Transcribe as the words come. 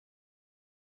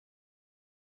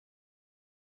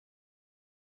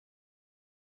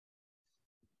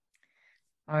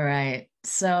All right.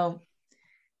 So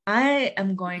I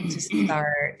am going to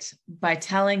start by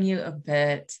telling you a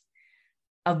bit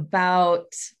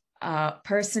about a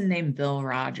person named Bill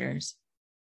Rogers.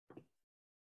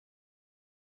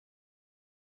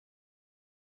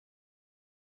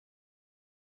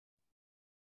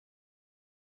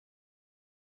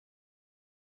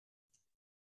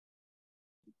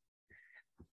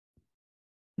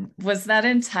 Was that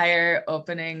entire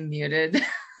opening muted?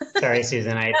 Sorry,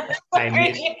 Susan. I mute.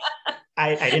 Sorry.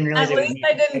 I didn't realize At it would least mute.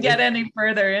 I didn't get any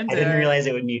further I into didn't it. realize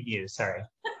it would mute you. Sorry.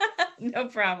 No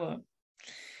problem.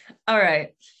 All right.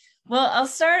 Well, I'll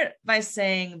start by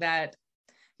saying that,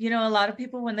 a lot of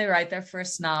people when they write their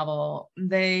first novel,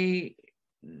 they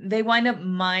wind up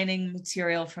mining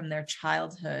material from their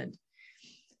childhood.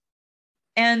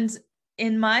 And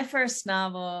in my first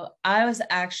novel, I was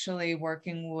actually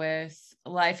working with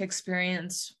life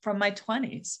experience from my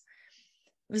 20s.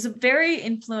 It was a very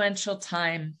influential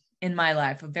time in my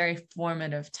life, a very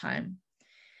formative time.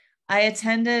 I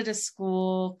attended a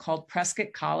school called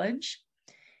Prescott College,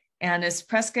 and it's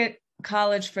Prescott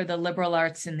College for the Liberal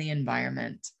Arts and the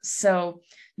Environment. So,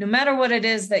 no matter what it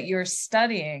is that you're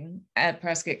studying at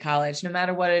Prescott College, no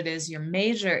matter what it is your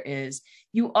major is,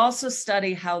 you also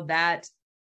study how that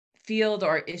field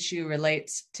or issue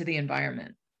relates to the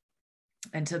environment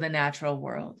and to the natural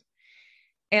world.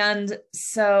 And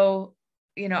so,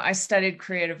 I studied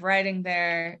creative writing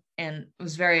there and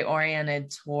was very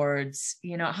oriented towards,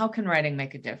 how can writing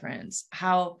make a difference?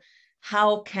 How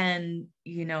can,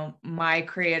 my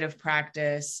creative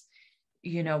practice,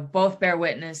 both bear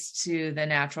witness to the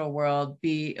natural world,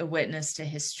 be a witness to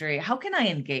history? How can I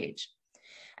engage?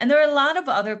 And there are a lot of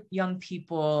other young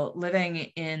people living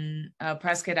in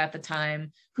Prescott at the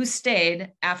time who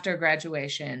stayed after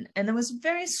graduation. And there was a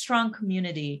very strong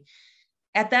community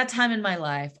at that time in my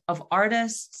life of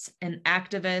artists and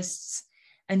activists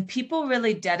and people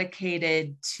really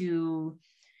dedicated to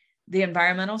the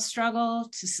environmental struggle,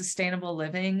 to sustainable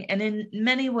living, and in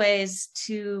many ways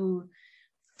to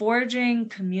forging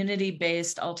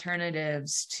community-based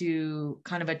alternatives to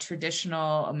kind of a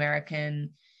traditional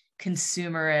American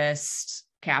consumerist,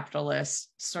 capitalist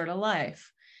sort of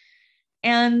life.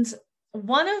 And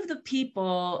one of the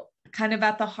people kind of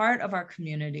at the heart of our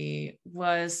community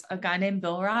was a guy named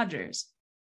Bill Rogers.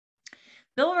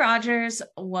 Bill Rogers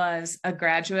was a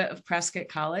graduate of Prescott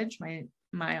College,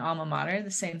 my alma mater,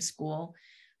 the same school,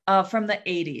 from the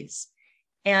 80s.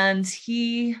 And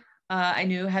he, I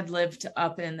knew, had lived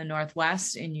up in the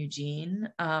Northwest in Eugene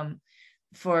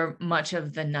for much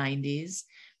of the 90s.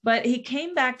 But he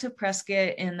came back to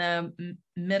Prescott in the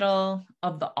middle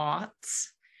of the aughts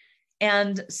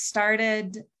and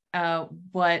started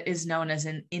what is known as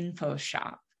an info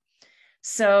shop.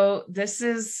 So this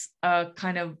is a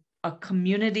kind of a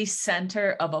community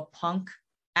center of a punk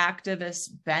activist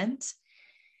bent.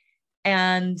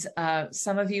 And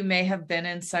some of you may have been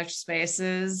in such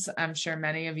spaces. I'm sure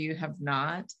many of you have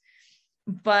not.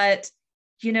 But,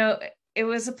 it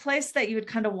was a place that you would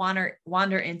kind of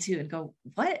wander into and go,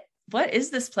 what is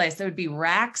this place? There would be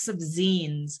racks of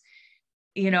zines,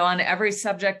 on every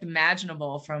subject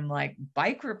imaginable, from like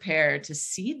bike repair to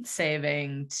seed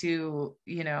saving to,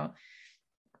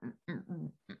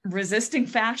 resisting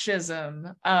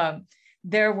fascism.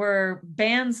 There were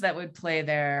bands that would play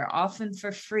there, often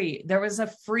for free. There was a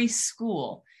free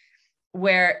school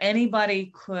where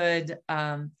anybody could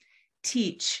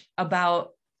teach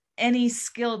about any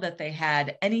skill that they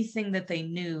had, anything that they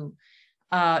knew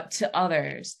to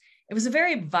others. It was a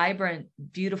very vibrant,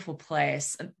 beautiful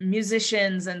place.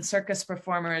 Musicians and circus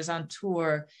performers on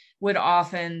tour would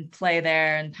often play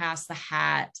there and pass the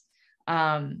hat.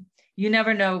 You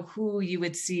never know who you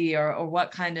would see or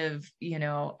what kind of,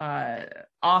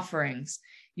 offerings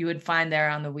you would find there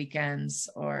on the weekends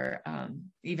or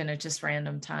even at just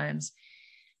random times.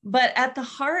 But at the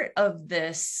heart of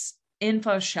this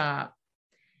info shop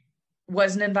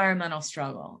was an environmental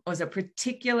struggle, was a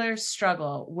particular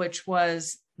struggle, which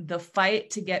was the fight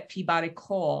to get Peabody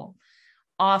coal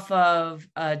off of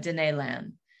Dene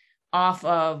land, off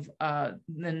of the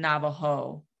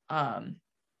Navajo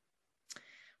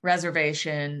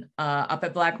reservation up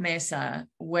at Black Mesa,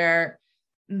 where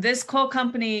this coal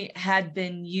company had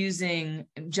been using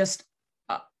just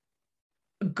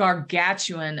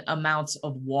gargantuan amounts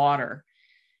of water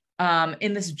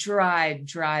in this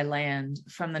dry land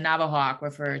from the Navajo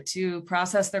Aquifer to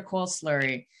process their coal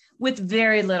slurry with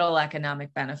very little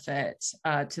economic benefit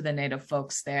to the native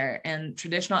folks there. And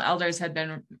traditional elders had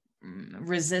been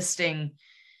resisting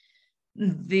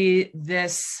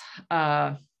this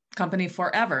company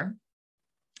forever.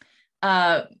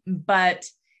 But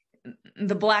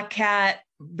the Black Cat,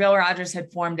 Bill Rogers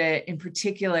had formed it in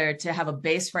particular to have a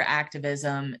base for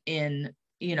activism in,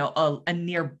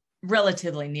 a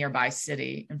relatively nearby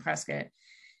city in Prescott.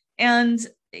 And,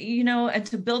 and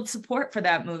to build support for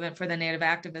that movement for the Native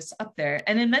activists up there.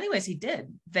 And in many ways he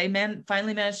did. They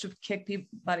finally managed to kick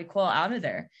Peabody Quell out of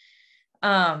there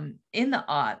in the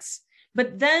aughts.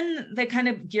 But then they kind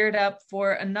of geared up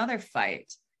for another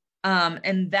fight.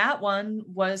 And that one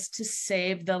was to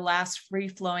save the last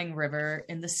free-flowing river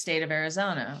in the state of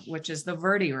Arizona, which is the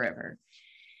Verde River.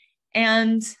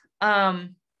 And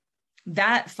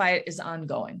that fight is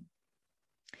ongoing.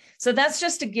 So that's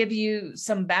just to give you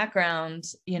some background,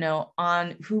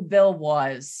 on who Bill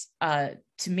was to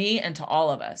me and to all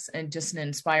of us, and just an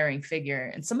inspiring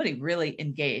figure and somebody really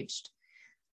engaged.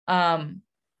 And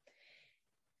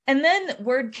then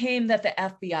word came that the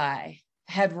FBI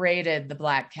had raided the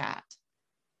Black Cat,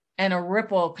 and a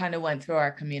ripple kind of went through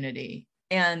our community.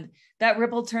 And that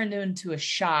ripple turned into a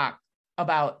shock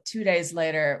about 2 days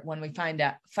later when we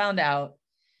found out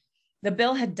that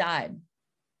Bill had died.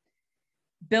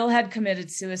 Bill had committed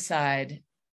suicide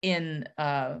in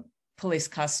police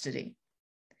custody.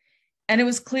 And it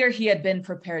was clear he had been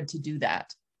prepared to do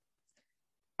that,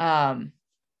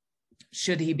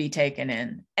 should he be taken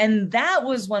in. And that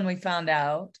was when we found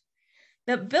out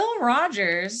that Bill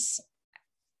Rogers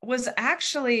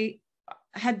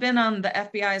had been on the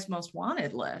FBI's most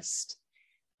wanted list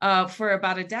for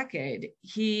about a decade.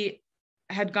 He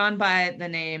had gone by the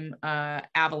name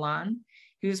Avalon.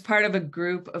 He was part of a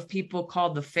group of people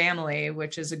called the Family,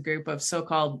 which is a group of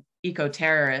so-called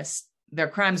eco-terrorists. Their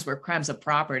crimes were crimes of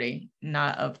property,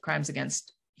 not of crimes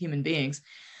against human beings.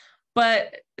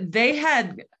 But they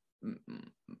had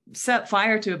set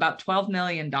fire to about $12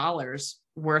 million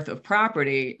worth of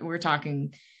property. We're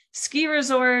talking ski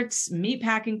resorts,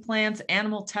 meatpacking plants,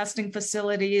 animal testing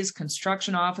facilities,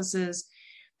 construction offices.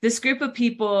 This group of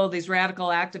people, these radical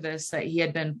activists that he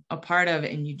had been a part of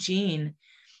in Eugene,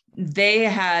 they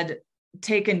had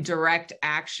taken direct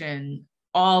action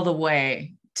all the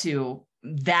way to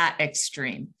that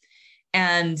extreme.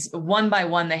 And one by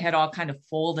one, they had all kind of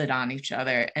folded on each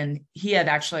other. And he had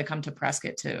actually come to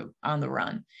Prescott on the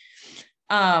run.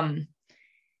 And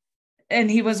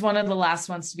he was one of the last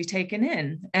ones to be taken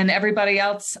in. And everybody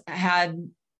else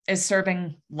is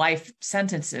serving life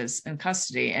sentences in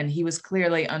custody. And he was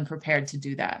clearly unprepared to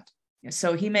do that.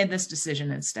 So he made this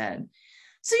decision instead.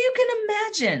 So you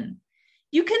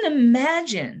can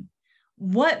imagine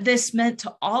what this meant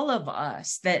to all of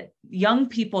us, that young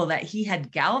people that he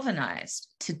had galvanized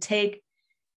to take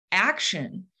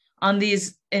action on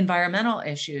these environmental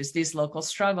issues, these local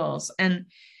struggles. And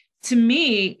to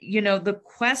me, the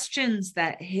questions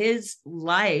that his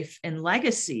life and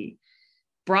legacy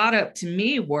brought up to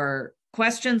me were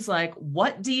questions like,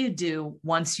 what do you do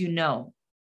once you know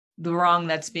the wrong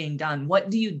that's being done?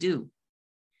 What do you do?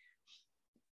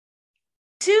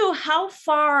 2, how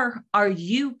far are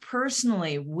you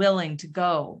personally willing to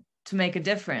go to make a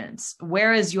difference?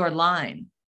 Where is your line?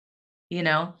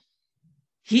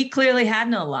 He clearly had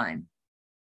no line.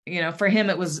 For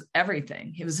him, it was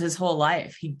everything. It was his whole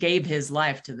life. He gave his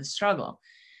life to the struggle.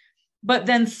 But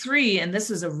then 3, and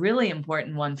this is a really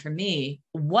important one for me,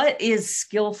 what is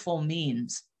skillful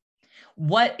means?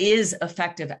 What is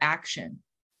effective action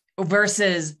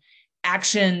versus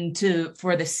action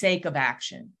for the sake of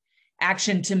action?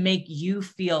 Action to make you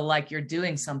feel like you're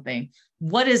doing something.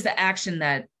 What is the action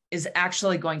that is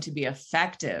actually going to be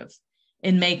effective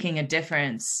in making a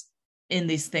difference in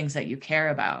these things that you care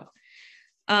about?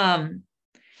 And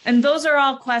those are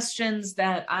all questions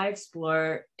that I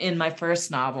explore in my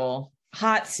first novel,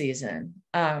 Hot Season.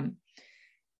 The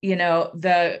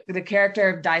character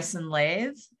of Dyson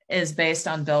Lathe is based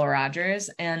on Bill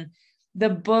Rogers, and the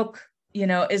book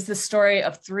is the story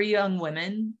of 3 young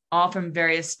women, all from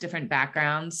various different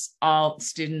backgrounds, all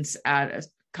students at a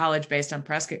college based on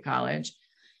Prescott College,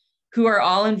 who are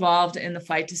all involved in the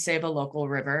fight to save a local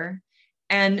river,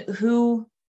 and who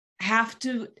have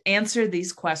to answer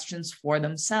these questions for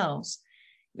themselves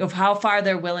of how far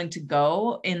they're willing to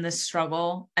go in this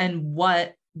struggle and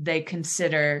what they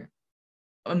consider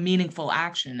a meaningful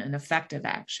action, an effective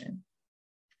action.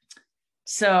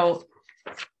 So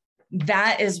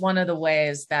that is one of the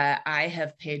ways that I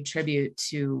have paid tribute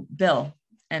to Bill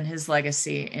and his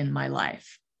legacy in my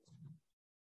life.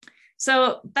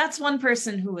 So that's one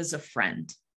person who was a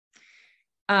friend.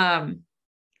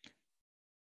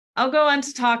 I'll go on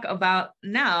to talk about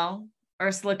now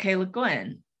Ursula K. Le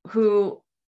Guin, who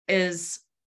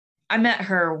I met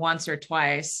her once or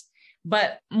twice,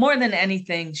 but more than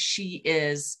anything, she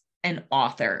is an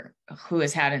author who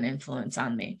has had an influence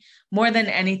on me. More than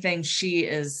anything, she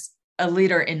is a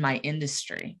leader in my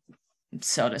industry,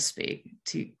 so to speak,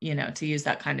 to use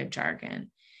that kind of jargon.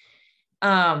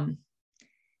 And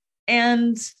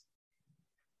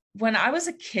when I was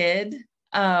a kid,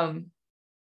 the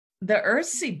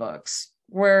Earthsea books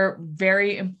were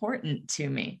very important to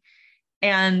me.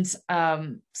 And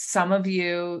some of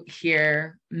you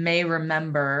here may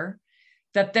remember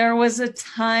that there was a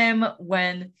time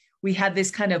when we had these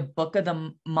kind of book of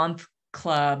the month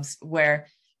clubs where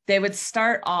they would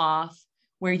start off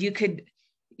where you could,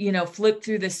 flip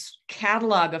through this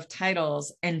catalog of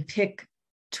titles and pick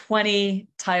 20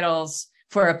 titles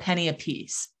for a penny a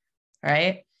piece,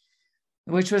 right?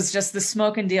 Which was just the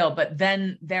smoke and deal. But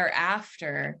then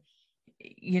thereafter,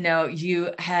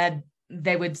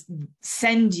 they would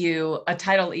send you a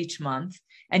title each month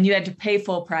and you had to pay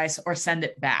full price or send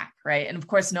it back, right? And of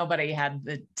course, nobody had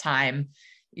the time,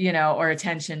 or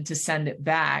attention to send it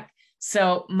back.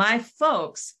 So my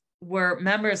folks were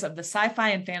members of the Sci-Fi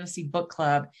and Fantasy Book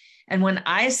Club. And when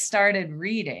I started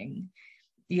reading,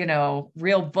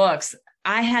 real books,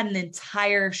 I had an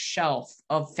entire shelf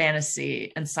of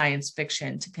fantasy and science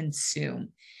fiction to consume.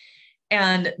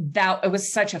 And that it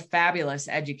was such a fabulous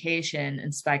education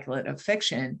in speculative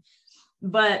fiction.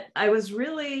 But I was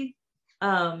really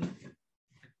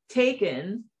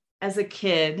taken as a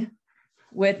kid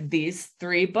with these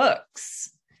 3 books.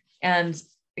 And,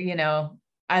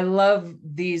 I love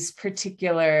these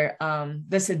particular,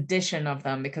 this edition of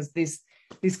them, because these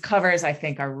covers I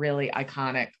think are really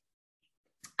iconic.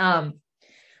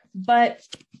 But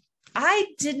I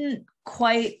didn't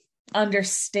quite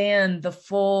understand the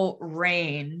full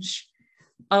range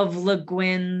of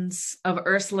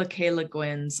Ursula K. Le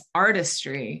Guin's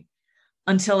artistry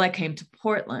until I came to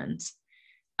Portland.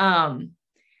 And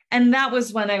that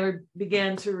was when I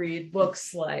began to read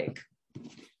books like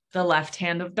The Left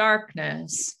Hand of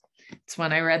Darkness. It's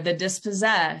when I read The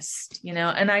Dispossessed,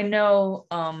 and I know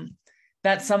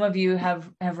that some of you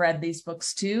have read these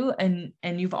books too, and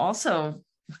you've also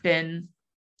been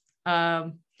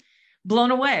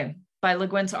blown away by Le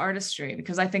Guin's artistry,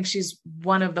 because I think she's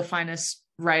one of the finest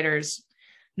writers,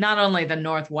 not only the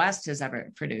Northwest has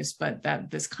ever produced, but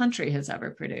that this country has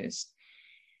ever produced.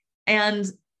 And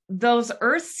those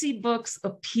Earthsea books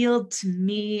appealed to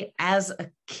me as a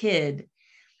kid.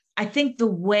 I think the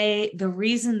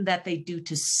reason that they do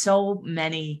to so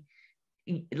many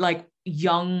like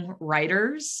young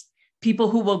writers, people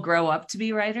who will grow up to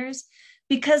be writers,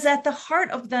 because at the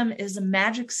heart of them is a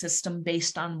magic system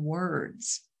based on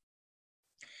words.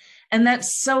 And that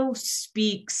so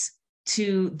speaks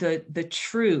to the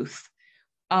truth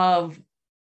of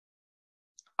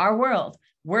our world.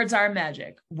 Words are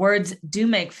magic. Words do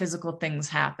make physical things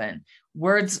happen.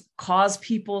 Words cause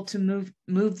people to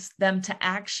move them to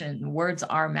action. Words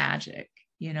are magic,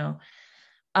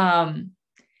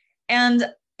 And,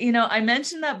 I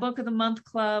mentioned that Book of the Month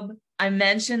Club. I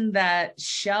mentioned that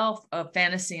shelf of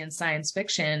fantasy and science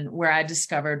fiction where I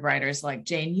discovered writers like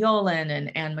Jane Yolen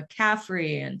and Anne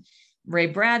McCaffrey and Ray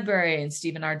Bradbury and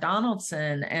Stephen R.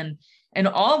 Donaldson and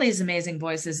all these amazing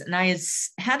voices. And I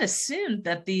had assumed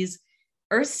that these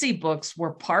Earthsea books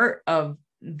were part of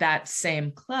that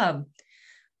same club.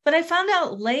 But I found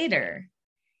out later,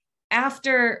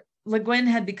 after Le Guin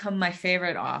had become my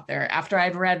favorite author, after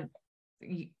I'd read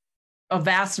a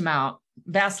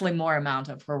vastly more amount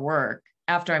of her work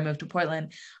after I moved to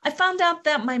Portland, I found out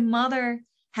that my mother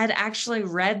had actually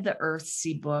read the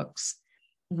Earthsea books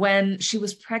when she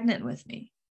was pregnant with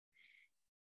me.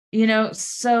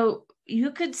 So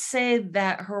you could say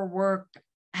that her work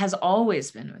has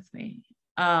always been with me.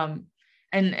 And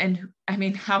I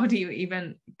mean, how do you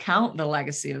even count the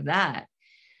legacy of that?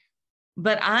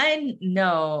 But I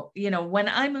know, when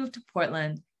I moved to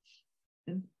Portland,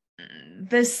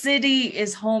 the city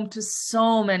is home to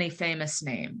so many famous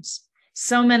names,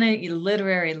 so many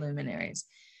literary luminaries.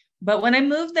 But when I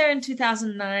moved there in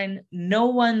 2009, no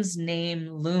one's name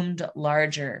loomed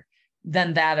larger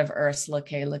than that of Ursula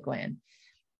K. Le Guin.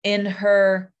 In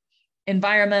her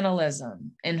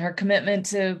environmentalism, in her commitment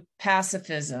to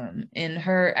pacifism, in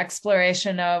her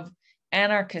exploration of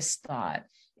anarchist thought,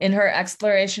 in her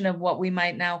exploration of what we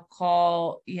might now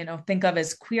call, think of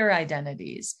as queer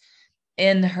identities,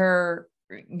 in her,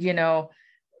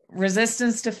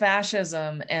 resistance to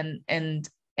fascism and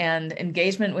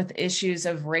engagement with issues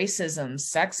of racism,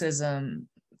 sexism,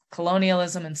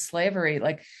 colonialism, and slavery.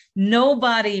 Like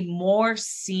nobody more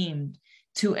seemed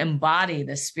to embody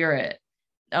the spirit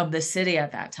of the city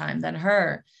at that time than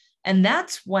her. And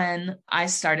that's when I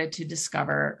started to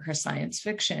discover her science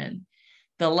fiction.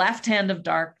 The Left Hand of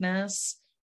Darkness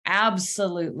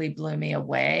absolutely blew me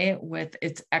away with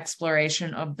its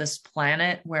exploration of this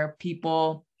planet where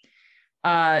people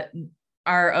are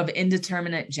of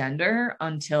indeterminate gender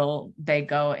until they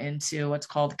go into what's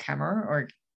called Kemmer, or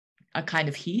a kind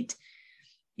of heat,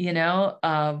 you know,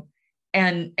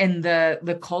 and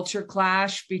the culture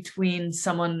clash between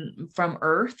someone from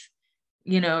Earth,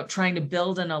 you know, trying to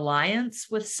build an alliance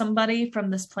with somebody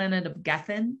from this planet of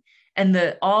Gethin,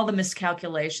 and all the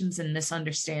miscalculations and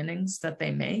misunderstandings that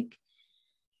they make.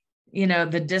 You know,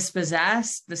 the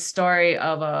dispossessed, the story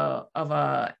of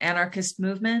a anarchist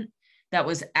movement that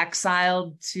was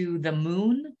exiled to the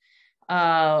moon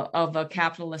of a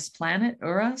capitalist planet,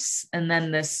 Uras, and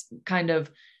then this kind of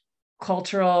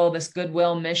cultural, this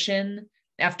goodwill mission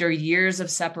after years of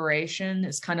separation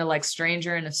is kind of like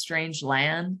Stranger in a Strange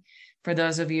Land for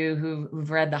those of you who've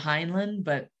read the Heinlein,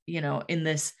 but, you know, in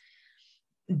this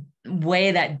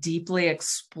way that deeply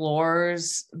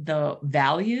explores the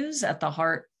values at the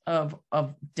heart of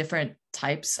different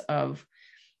types of,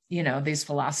 you know, these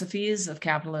philosophies of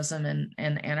capitalism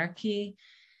and anarchy,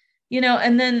 you know.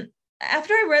 And then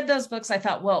after I read those books, I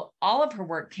thought, well, all of her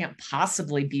work can't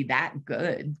possibly be that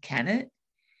good, can it?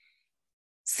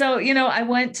 So, you know, I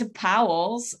went to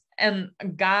Powell's and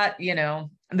got, you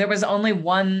know, there was only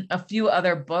a few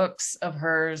other books of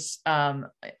hers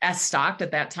as stocked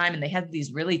at that time. And they had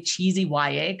these really cheesy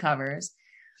YA covers.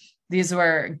 These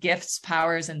were Gifts,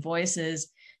 Powers, and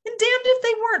Voices. And damned if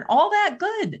they weren't all that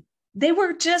good. They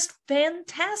were just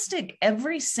fantastic,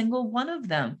 every single one of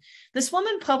them. This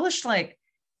woman published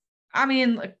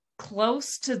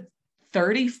close to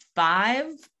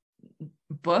 35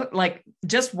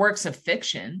 just works of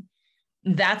fiction.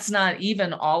 That's not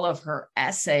even all of her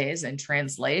essays and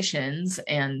translations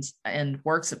and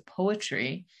works of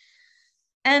poetry.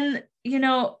 And, you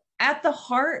know, at the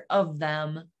heart of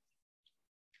them,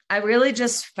 I really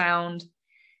just found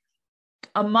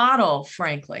a model,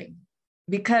 frankly,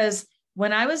 because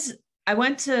when I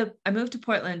moved to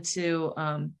Portland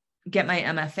to get my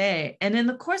MFA. And in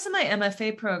the course of my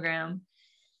MFA program,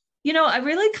 you know, I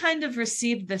really kind of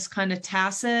received this kind of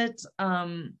tacit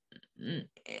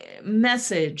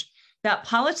message that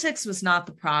politics was not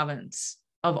the province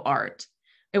of art.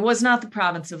 It was not the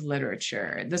province of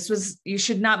literature. You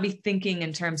should not be thinking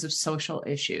in terms of social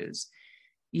issues.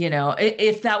 You know,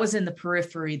 if that was in the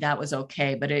periphery, that was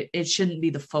okay, but it shouldn't be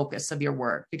the focus of your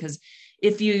work, because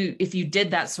if you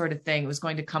did that sort of thing, it was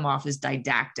going to come off as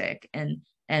didactic and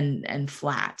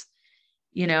flat,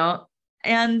 you know.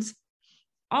 And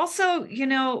also, you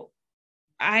know,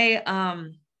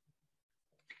 I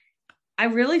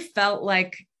really felt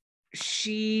like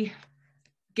she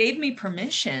gave me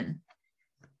permission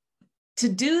to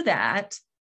do that,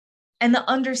 and the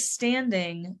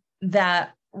understanding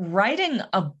that writing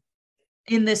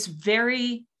in this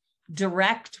very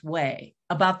direct way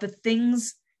about the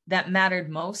things that mattered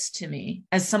most to me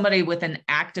as somebody with an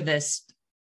activist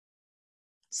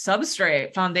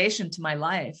substrate foundation to my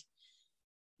life,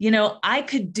 you know, I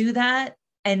could do that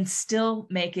and still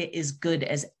make it as good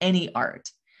as any art,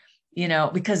 you know,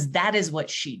 because that is what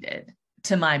she did,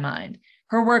 to my mind.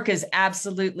 Her work is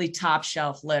absolutely top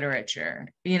shelf literature.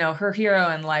 You know, her hero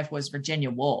in life was Virginia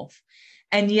Woolf.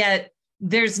 And yet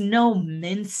there's no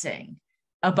mincing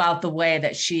about the way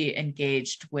that she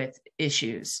engaged with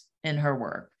issues in her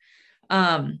work.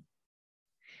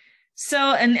 So,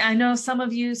 and I know some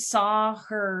of you saw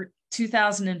her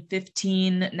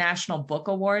 2015 National Book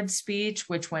Award speech,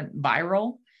 which went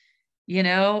viral, you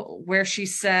know, where she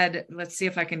said, let's see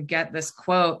if I can get this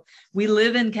quote: "We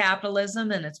live in capitalism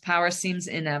and its power seems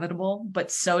inevitable,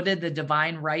 but so did the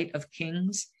divine right of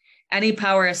kings. Any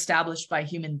power established by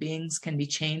human beings can be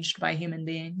changed by human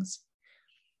beings."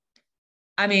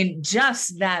 I mean,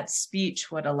 just that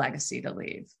speech, what a legacy to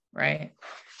leave, right?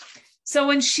 So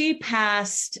when she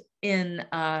passed in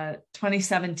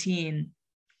 2017,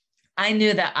 I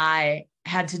knew that I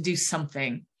had to do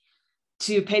something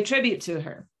to pay tribute to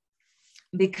her,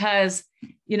 because,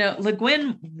 you know, Le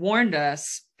Guin warned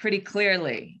us pretty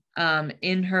clearly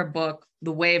in her book,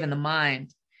 The Wave and the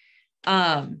Mind.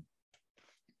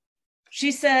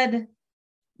 She said,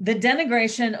 "The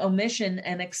denigration, omission,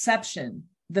 and exception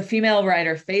the female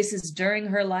writer faces during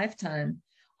her lifetime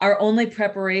are only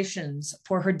preparations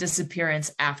for her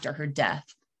disappearance after her death."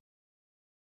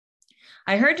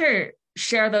 I heard her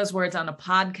share those words on a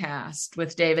podcast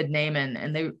with David Naiman,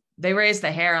 and they raised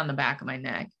the hair on the back of my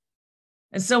neck.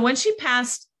 And so when she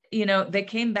passed, you know, they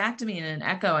came back to me in an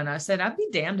echo, and I said, I'd be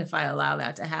damned if I allow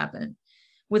that to happen.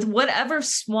 With whatever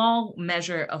small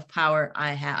measure of power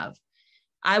I have,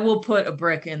 I will put a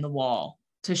brick in the wall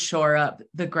to shore up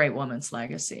the great woman's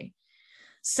legacy.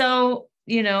 So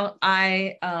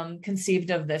I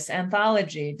conceived of this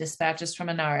anthology, Dispatches from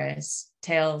Anarres,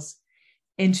 Tales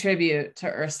in Tribute to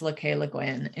Ursula K. Le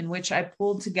Guin, in which I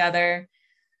pulled together,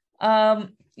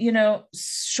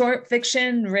 short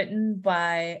fiction written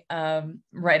by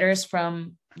writers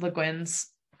from Le Guin's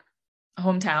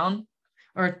hometown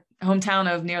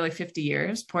of nearly 50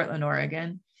 years, Portland,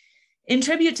 Oregon, in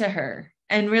tribute to her,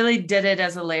 and really did it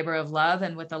as a labor of love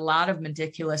and with a lot of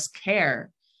meticulous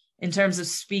care in terms of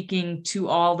speaking to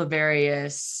all the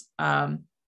various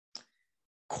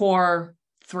core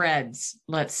threads,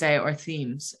 let's say, or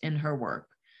themes in her work.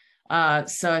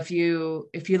 So if you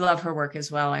love her work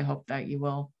as well, I hope that you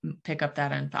will pick up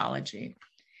that anthology.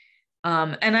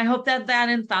 And I hope that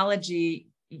anthology,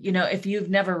 if you've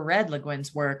never read Le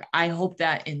Guin's work, I hope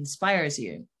that inspires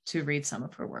you to read some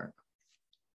of her work.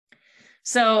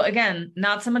 So again,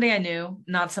 not somebody I knew,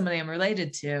 not somebody I'm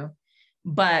related to,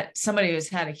 but somebody who's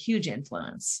had a huge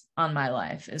influence on my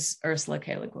life is Ursula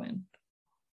K. Le Guin.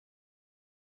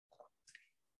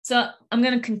 So I'm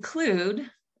going to conclude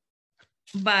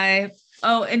by,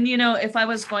 if I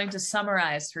was going to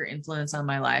summarize her influence on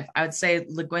my life, I would say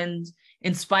Le Guin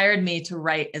inspired me to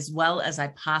write as well as I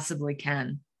possibly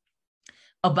can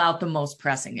about the most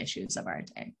pressing issues of our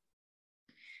day.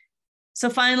 So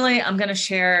finally, I'm going to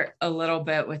share a little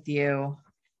bit with you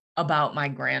about my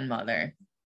grandmother,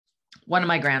 one of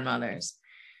my grandmothers,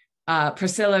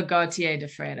 Priscilla Gautier de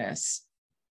Freitas.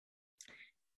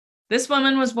 This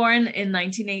woman was born in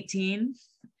 1918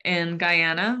 in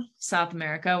Guyana, South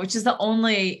America, which is the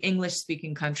only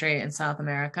English-speaking country in South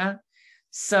America.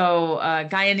 So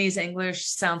Guyanese English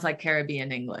sounds like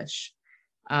Caribbean English,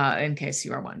 in case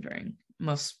you are wondering.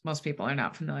 Most people are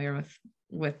not familiar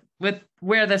with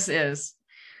where this is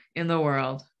in the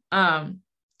world.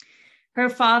 Her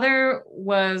father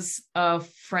was a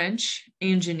French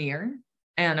engineer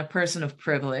and a person of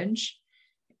privilege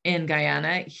in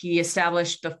Guyana. He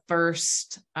established the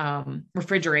first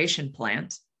refrigeration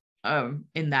plant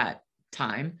in that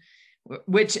time,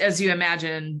 which, as you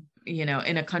imagine, in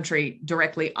a country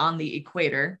directly on the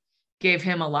equator, gave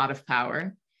him a lot of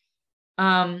power.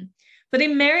 But he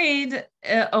married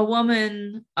a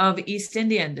woman of East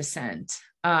Indian descent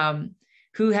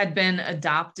who had been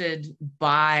adopted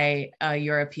by a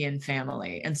European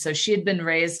family. And so she had been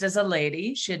raised as a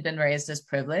lady. She had been raised as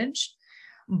privileged,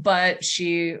 but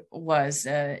she was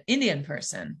an Indian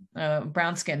person, a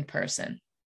brown-skinned person.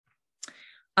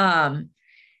 And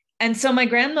so my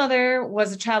grandmother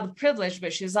was a child of privilege,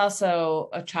 but she was also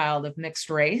a child of mixed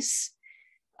race.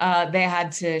 She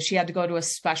had to go to a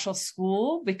special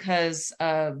school because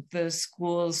the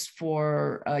schools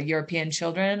for European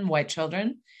children, white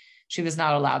children, she was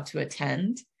not allowed to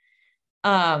attend.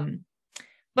 But,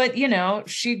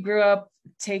 she grew up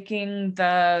taking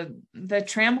the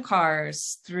tram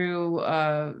cars through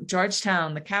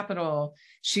Georgetown, the capital.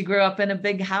 She grew up in a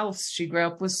big house. She grew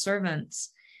up with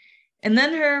servants. And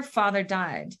then her father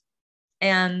died.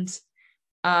 And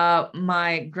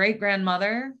my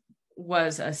great-grandmother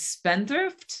was a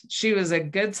spendthrift. She was a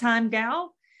good time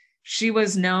gal. She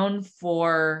was known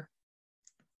for,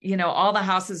 all the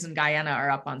houses in Guyana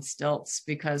are up on stilts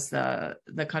because the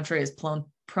country is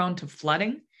prone to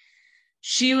flooding.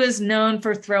 She was known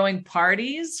for throwing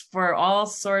parties for all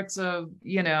sorts of,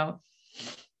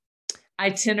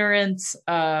 itinerant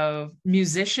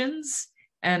musicians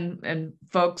and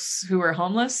folks who were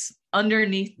homeless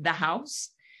underneath the house.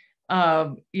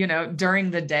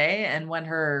 During the day. And when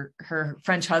her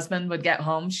French husband would get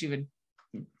home, she would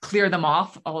clear them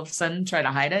off all of a sudden, try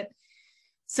to hide it.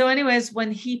 So anyways,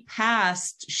 when he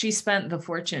passed, she spent the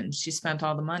fortune. She spent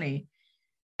all the money.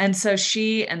 And so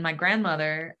she and my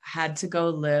grandmother had to go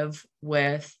live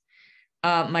with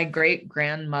my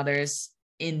great-grandmother's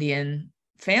Indian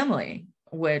family,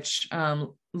 which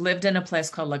lived in a place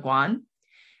called Guin.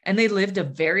 And they lived a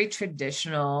very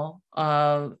traditional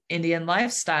Indian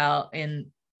lifestyle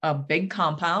in a big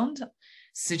compound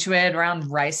situated around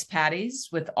rice paddies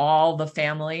with all the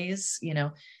families.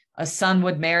 A son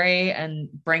would marry and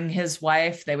bring his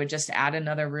wife. They would just add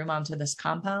another room onto this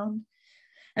compound.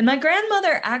 And my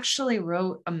grandmother actually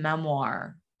wrote a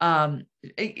memoir.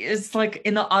 It's like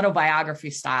in the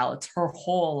autobiography style. It's her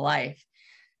whole life.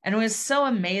 And it was so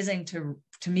amazing to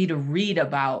me to read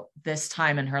about this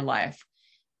time in her life.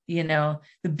 The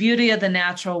beauty of the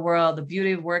natural world, the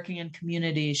beauty of working in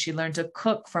community. She learned to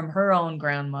cook from her own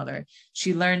grandmother.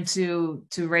 She learned to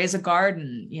raise a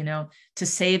garden, to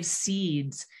save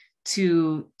seeds,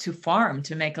 to farm,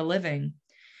 to make a living.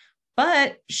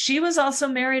 But she was also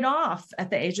married off at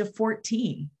the age of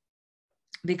 14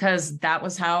 because that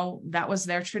was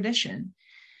their tradition.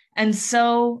 And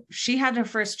so she had her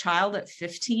first child at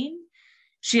 15.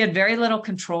 She had very little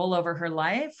control over her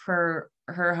life. Her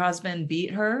husband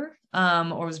beat her,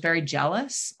 or was very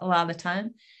jealous a lot of the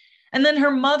time. And then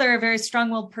her mother, a very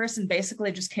strong-willed person,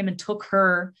 basically just came and took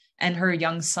her and her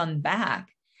young son back,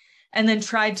 and then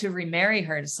tried to remarry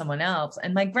her to someone else.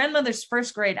 And my grandmother's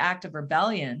first great act of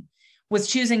rebellion was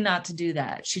choosing not to do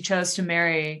that. She chose to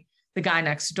marry the guy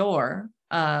next door,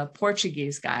 a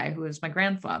Portuguese guy who was my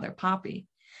grandfather, Poppy.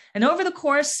 And over the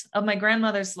course of my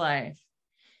grandmother's life,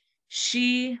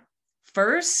 she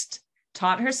first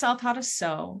taught herself how to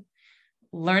sew,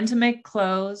 learned to make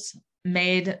clothes,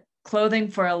 made clothing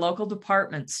for a local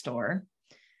department store.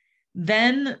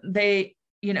 Then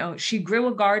she grew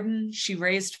a garden, she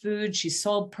raised food, she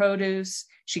sold produce,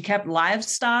 she kept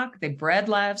livestock, they bred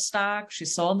livestock, she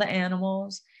sold the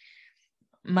animals.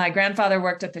 My grandfather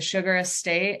worked at the sugar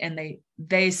estate, and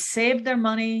they saved their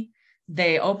money.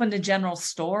 They opened a general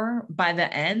store. By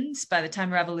the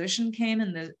time revolution came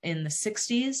in the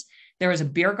 60s, there was a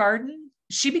beer garden.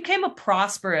 She became a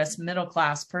prosperous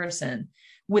middle-class person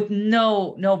with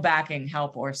no backing,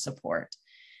 help, or support,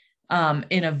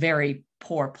 in a very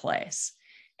poor place.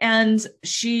 And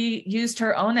she used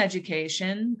her own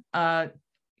education.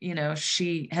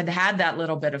 She had that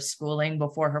little bit of schooling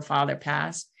before her father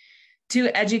passed to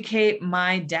educate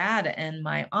my dad and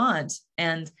my aunt.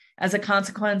 And as a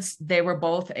consequence, they were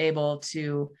both able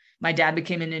to, my dad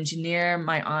became an engineer,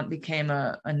 my aunt became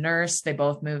a nurse. They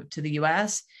both moved to the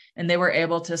US, and they were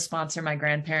able to sponsor my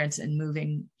grandparents in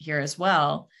moving here as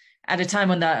well, at a time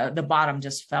when the bottom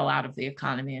just fell out of the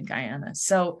economy in Guyana.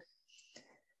 So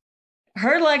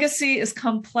her legacy is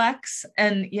complex.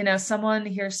 And, someone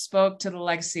here spoke to the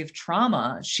legacy of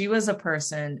trauma. She was a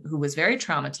person who was very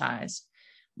traumatized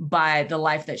by the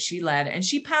life that she led. And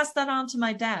she passed that on to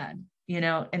my dad,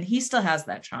 and he still has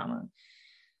that trauma.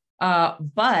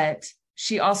 But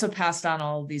she also passed on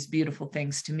all of these beautiful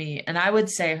things to me. And I would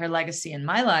say her legacy in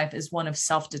my life is one of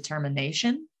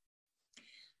self-determination.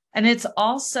 And it's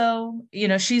also,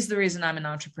 she's the reason I'm an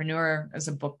entrepreneur as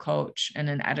a book coach and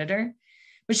an editor.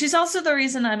 But she's also the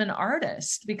reason I'm an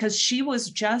artist, because she was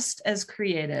just as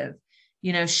creative.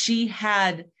 She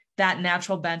had that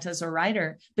natural bent as a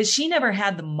writer, but she never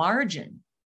had the margin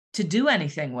to do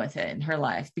anything with it in her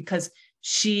life, because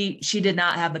she did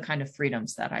not have the kind of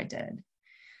freedoms that I did.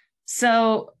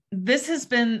 So this has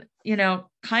been,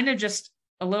 kind of just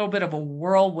a little bit of a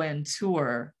whirlwind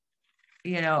tour,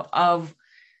 of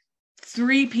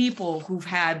three people who've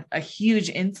had a huge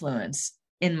influence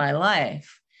in my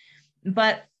life.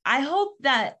 But I hope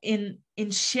that in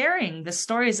sharing the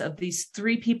stories of these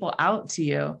three people out to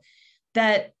you,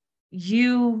 that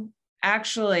you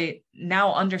actually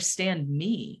now understand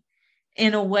me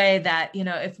in a way that,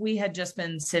 if we had just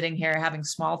been sitting here having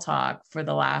small talk for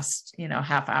the last,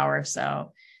 half hour or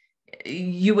so,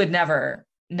 you would never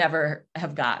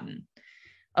have gotten.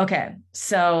 Okay.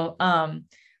 So,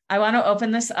 I want to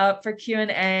open this up for Q&A,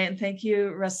 and thank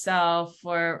you, Russell,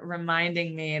 for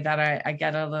reminding me that I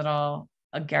get a little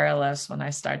garrulous when I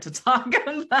start to talk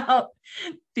about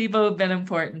people who've been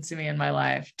important to me in my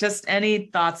life. Just any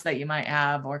thoughts that you might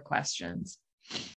have or questions.